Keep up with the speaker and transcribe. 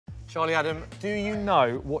Charlie Adam, do you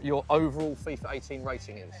know what your overall FIFA 18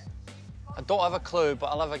 rating is? I don't have a clue, but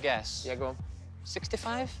I'll have a guess. Yeah, go on.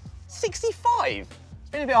 65? 65? It's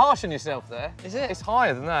been a bit harsh on yourself there. Is it? It's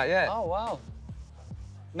higher than that, yeah. Oh, wow.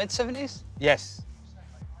 Mid-70s? Yes.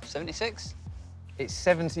 76? It's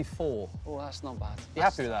 74. Oh, that's not bad. You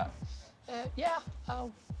happy with that? Yeah,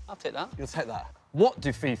 I'll take that. You'll take that. What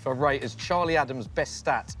do FIFA rate as Charlie Adams' best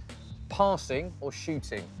stat? Passing or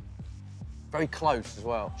shooting? Very close as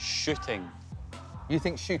well. Shooting. You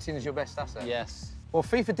think shooting is your best asset? Yes. Well,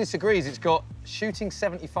 FIFA disagrees. It's got shooting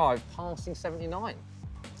 75, passing 79.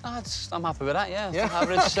 I'm happy with that, yeah. Yeah?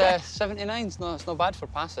 Average 79 it's not bad for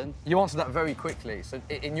passing. You answered that very quickly. So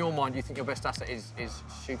in your mind, you think your best asset is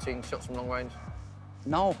shooting shots from long range?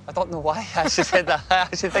 No, I don't know why I actually said that. I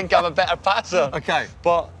actually think I'm a better passer. OK.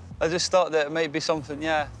 But I just thought that it might be something,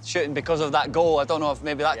 yeah, shooting because of that goal. I don't know if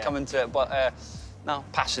maybe that come into it, but no,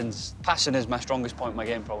 passing is my strongest point in my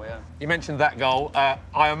game, probably, yeah. You mentioned that goal.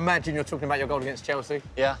 I imagine you're talking about your goal against Chelsea.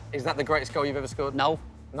 Yeah. Is that the greatest goal you've ever scored? No.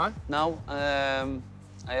 No? No.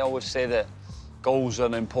 I always say that goals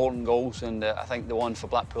are important goals, and I think the one for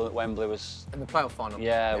Blackpool at Wembley was... In the playoff final?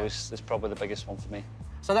 Yeah, it's probably the biggest one for me.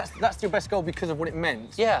 So that's your best goal because of what it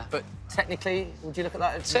meant? Yeah. But technically, would you look at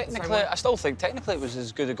that? Technically, I still think technically it was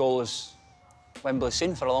as good a goal as Wembley's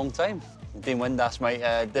seen for a long time. Dean Windass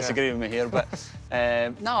might disagree with me here, but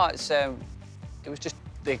no, it was just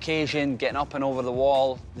the occasion, getting up and over the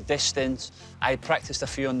wall, the distance. I practiced a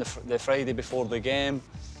few on the Friday before the game,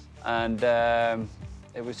 and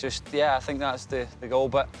it was just, yeah, I think that's the goal.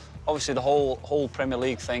 But obviously the whole Premier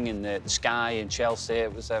League thing and the Sky and Chelsea,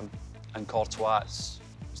 it was, and Courtois,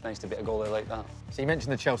 it's nice to beat a goalie like that. So you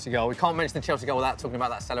mentioned the Chelsea goal. We can't mention the Chelsea goal without talking about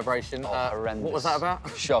that celebration. Oh, horrendous. What was that about?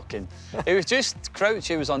 Shocking. It was just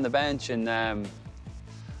Crouchy was on the bench, and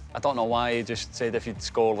I don't know why he just said if he'd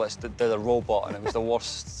score, let's do the robot, and it was the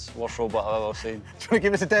worst robot I've ever seen. Do you want to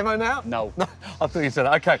give us a demo now? No. No, I thought you said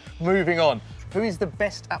that. OK, moving on. Who is the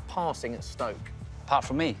best at passing at Stoke? Apart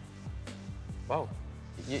from me? Well,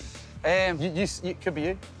 it could be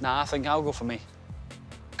you. Nah, I think I'll go for me.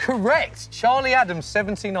 Correct. Charlie Adams,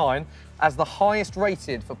 79, as the highest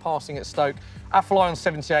rated for passing at Stoke. Afellay on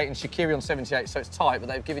 78 and Shaqiri on 78, so it's tight, but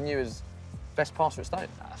they've given you as best passer at Stoke.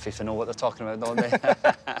 FIFA know what they're talking about, don't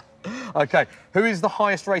they? OK, who is the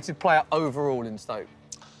highest rated player overall in Stoke?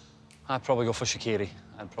 I'd probably go for Shaqiri.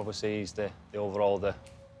 I'd probably say he's the overall,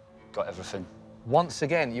 got everything. Once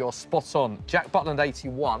again, you're spot on. Jack Butland,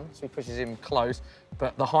 81, so he pushes him close,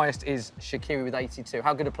 but the highest is Shaqiri with 82.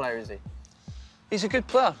 How good a player is he? He's a good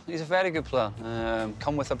player. He's a very good player.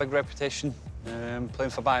 Come with a big reputation, playing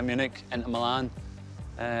for Bayern Munich, Inter Milan.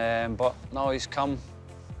 But no, he's come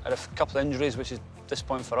at a couple of injuries, which is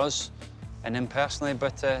disappointing for us and him personally.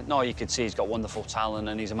 But no, you could see he's got wonderful talent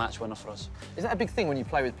and he's a match winner for us. Is that a big thing when you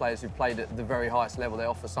play with players who've played at the very highest level? They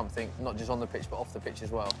offer something, not just on the pitch, but off the pitch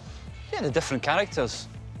as well? Yeah, they're different characters.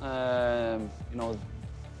 You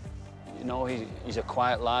know, he's a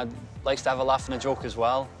quiet lad, likes to have a laugh and a joke as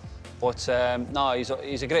well. But no,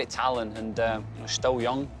 he's a great talent and you know, still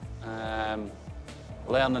young,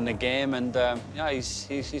 learning the game, and yeah,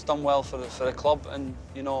 he's done well for the club, and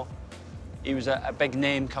you know, he was a big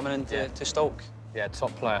name coming into to Stoke. Yeah,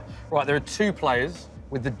 top player. Right, there are two players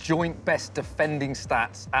with the joint best defending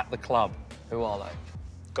stats at the club. Who are they?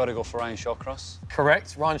 Got to go for Ryan Shawcross.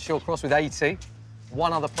 Correct, Ryan Shawcross with 80.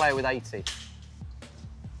 One other player with 80.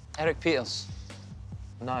 Eric Peters.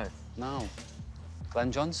 No. No. Glenn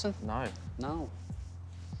Johnson? No. No.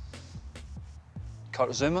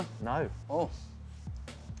 Kurt Zuma? No. Oh.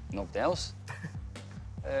 Nobody else?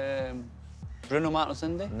 Bruno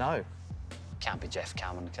Martins-Indy? No. Can't be Jeff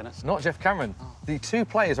Cameron, can it? It's not Jeff Cameron. Oh. The two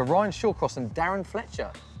players are Ryan Shawcross and Darren Fletcher.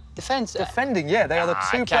 Defending, yeah. They are the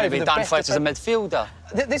two players with the best. Darren Fletcher's a midfielder.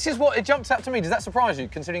 This is what it jumps out to me. Does that surprise you,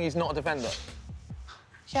 considering he's not a defender?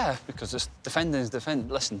 Yeah, because this defending is defending.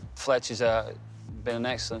 Listen, Fletcher's been an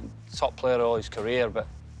excellent top player all his career, but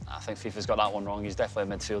I think FIFA's got that one wrong. He's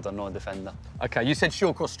definitely a midfielder, not a defender. OK, you said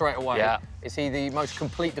Shawcross straight away. Yeah. Is he the most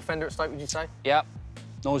complete defender at Stoke, would you say? Yeah.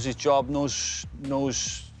 Knows his job, knows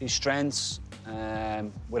his strengths.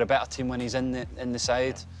 We're a better team when he's in the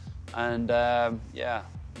side. And, yeah,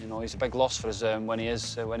 you know, he's a big loss for us when he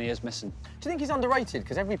is missing. Do you think he's underrated?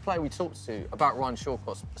 Because every player we talk to about Ryan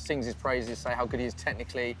Shawcross sings his praises, say how good he is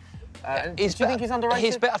technically. Do you think he's underrated?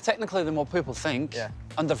 He's better technically than what people think. Yeah.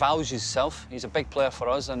 Undervalues himself. He's a big player for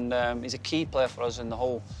us, and he's a key player for us in the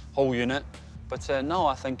whole unit. But no,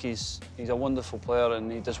 I think he's a wonderful player and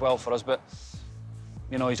he does well for us. But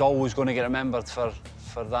you know, he's always going to get remembered for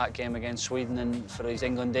that game against Sweden and for his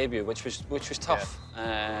England debut, which was tough.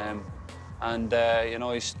 Yeah. And, you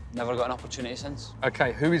know, he's never got an opportunity since.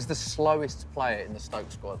 OK, who is the slowest player in the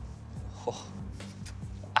Stoke squad? Oh,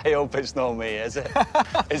 I hope it's not me, is it?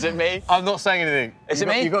 Is it me? I'm not saying anything. Is it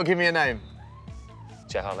me? You've got to give me a name.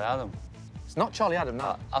 Charlie Adam. It's not Charlie Adam,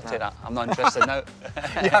 no. I'll take that. I'm not interested now.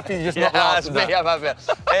 You're happy you just not that's answered me, that? I'm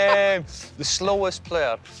happy. The slowest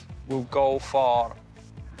player will go for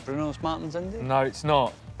Bruno Martins Indy? No, it's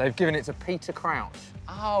not. They've given it to Peter Crouch.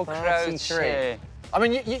 Oh, Crouch. I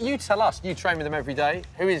mean, you tell us. You train with them every day.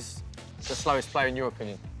 Who is the slowest player in your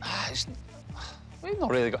opinion? We've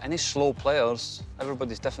not really got any slow players.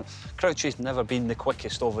 Everybody's different. Crouchy's never been the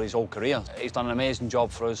quickest over his whole career. He's done an amazing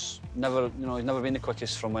job for us. Never, you know, he's never been the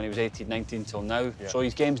quickest from when he was 18, 19 till now. Yeah. So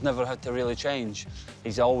his game's never had to really change.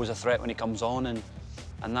 He's always a threat when he comes on, and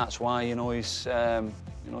that's why, you know, he's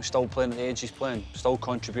still playing at the age he's playing, still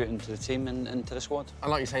contributing to the team and to the squad.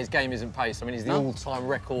 And like you say, his game isn't pace. I mean, he's the all-time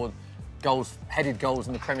record headed goals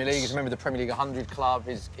in the Premier League. He's a member of the Premier League 100 club.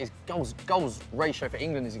 His goals ratio for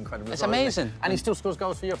England is incredible. It's amazing. And he still scores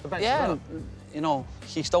goals for you off the bench yeah, as well. You know,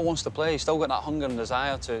 he still wants to play. He's still got that hunger and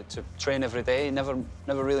desire to train every day. He never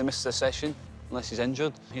really misses a session unless he's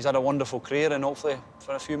injured. He's had a wonderful career and hopefully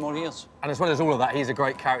for a few more years. And as well as all of that, he's a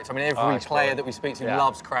great character. I mean, every player that we speak to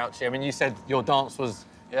loves Crouchy. I mean, you said your dance was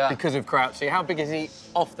because of Crouchy. How big is he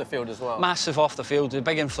off the field as well? Massive off the field, a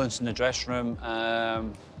big influence in the dressing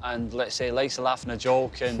room. And let's say, likes to laugh and a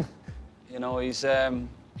joke, and you know, he's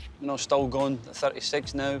still going at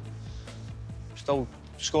 36 now, still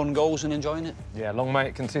scoring goals and enjoying it. Yeah, long may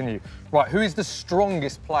it continue. Right, who is the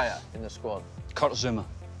strongest player in the squad? Kurt Zouma.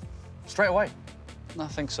 Straight away? I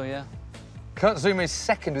think so, yeah. Kurt Zouma is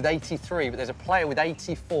second with 83, but there's a player with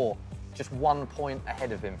 84, just 1 point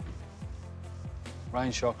ahead of him.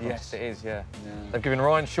 Ryan Shawcross. Yes, it is, yeah. They've given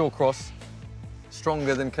Ryan Shawcross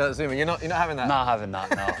stronger than Kurt Zouma. You're not having that? Not having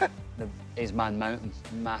that, no. He's Man Mountain,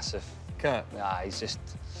 massive. Kurt? Yeah, he's just,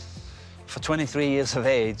 for 23 years of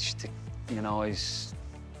age, you know, he's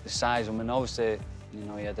the size. I mean, obviously, you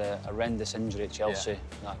know, he had a horrendous injury at Chelsea,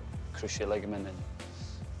 that cruciate ligament, and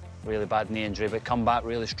really bad knee injury, but come back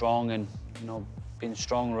really strong and, you know, been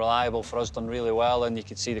strong and reliable for us, done really well, and you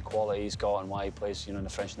could see the quality he's got and why he plays, you know, in the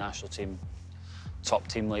French national team. Top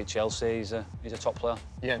team like Chelsea, he's a top player.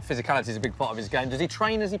 Yeah, and physicality is a big part of his game. Does he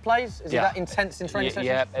train as he plays? Is he that intense in training sessions?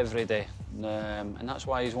 Yeah, every day. And that's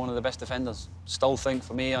why he's one of the best defenders. Still think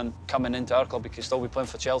for me on coming into our club, he could still be playing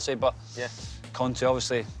for Chelsea, but Conte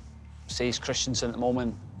obviously sees Christensen at the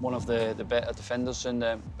moment one of the better defenders, and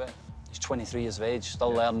but he's 23 years of age,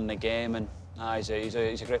 still learning the game, and he's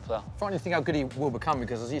a great player. Trying to think how good he will become,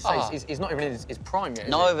 because as you say, he's not even in his prime yet.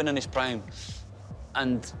 Not even in his prime.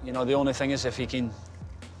 And, you know, the only thing is if he can...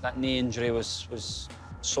 That knee injury was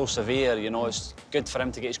so severe, you know, it's good for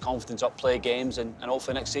him to get his confidence up, play games, and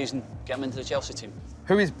hopefully next season get him into the Chelsea team.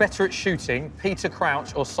 Who is better at shooting, Peter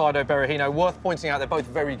Crouch or Saido Berahino? Worth pointing out, they're both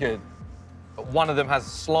very good, but one of them has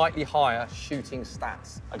slightly higher shooting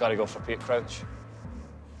stats. I got to go for Peter Crouch.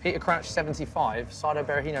 Peter Crouch, 75, Saido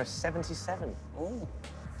Berahino, 77. Oh,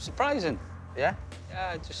 surprising. Yeah?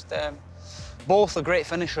 Yeah, just... both are great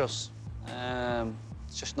finishers.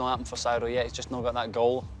 It's just not happened for Saido yet. He's just not got that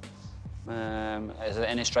goal. As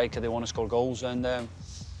any striker, they want to score goals, and the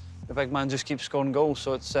big man just keeps scoring goals.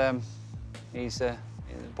 So it's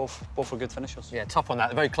both are good finishers. Yeah, tough on that.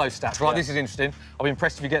 They're very close stats. Right, this is interesting. I'll be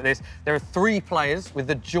impressed if you get this. There are 3 players with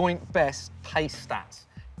the joint best pace stats.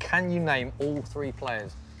 Can you name all 3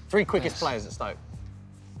 players? 3 quickest players at Stoke.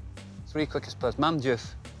 3 quickest players.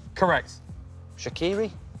 Mamdiouf. Correct.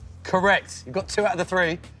 Shaqiri. Correct. You've got 2 out of the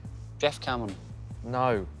 3. Jeff Cameron.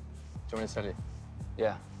 No. Do you want me to tell you?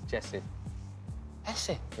 Yeah. Jesse.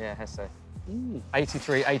 Hesse? Yeah, Hesse.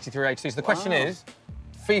 83, 83, 82. So the question is,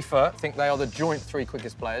 FIFA think they are the joint 3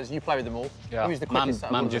 quickest players. You play with them all. Yeah. Who's the quickest?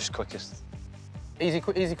 Mamdiouf's quickest. Easy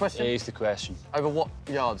question? Yeah, easy question. Over what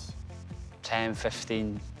yards? 10,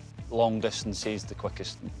 15, long distance, he's the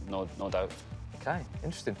quickest, no doubt. OK,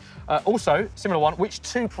 interesting. Also, similar one, which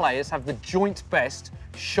 2 players have the joint best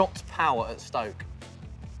shot power at Stoke?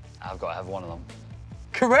 I've got to have one of them.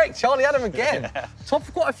 Correct, Charlie Adam again. Top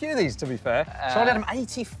for quite a few of these, to be fair. Charlie Adam,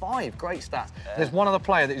 85, great stats. There's one other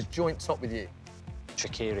player that is joint top with you.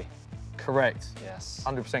 Shaqiri. Correct. Yes.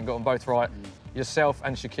 100% got them both right. Yourself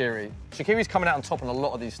and Shaqiri. Shaqiri's coming out on top on a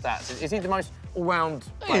lot of these stats. Is he the most all-round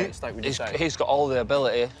player at Stoke, would you say? He's got all the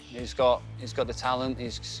ability. He's got the talent.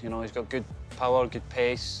 He's got good power, good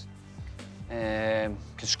pace. Can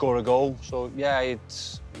score a goal. So yeah,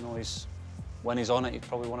 when he's on it, he's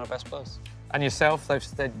probably one of the best players. And yourself, they've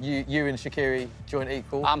said you and Shaqiri joint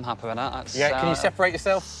equal. I'm happy with that. That's, can you separate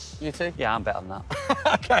yourself, you two? Yeah, I'm better than that.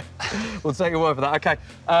 OK, we'll take your word for that. OK,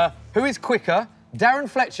 who is quicker, Darren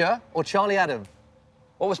Fletcher or Charlie Adam?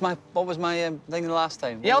 What was my thing the last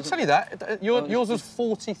time? Yeah, I'll tell you that. Yours was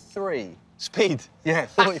 43. Speed? Yeah,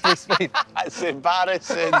 43 speed. That's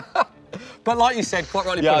embarrassing. But like you said, quite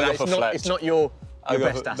rightly pointed out, it's not your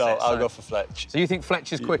best asset. No, I'll go for Fletch. So you think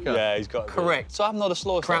Fletcher's quicker? Yeah, he's got to Correct. So I'm not the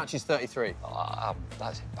slowest. Crouch is 33. Oh,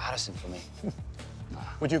 that's embarrassing for me.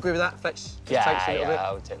 Would you agree with that, Fletch? Yeah, takes a little bit?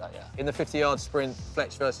 I would take that, yeah. In the 50-yard sprint,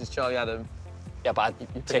 Fletch versus Charlie Adam. Yeah, but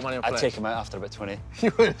I'd take him out after about 20.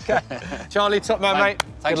 You would? Okay. Charlie, top man, mate.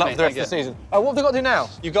 Thanks, Good luck mate. for the rest of the season. What have they got to do now?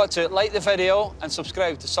 You've got to like the video and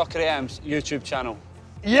subscribe to Soccer AM's YouTube channel.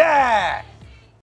 Yeah!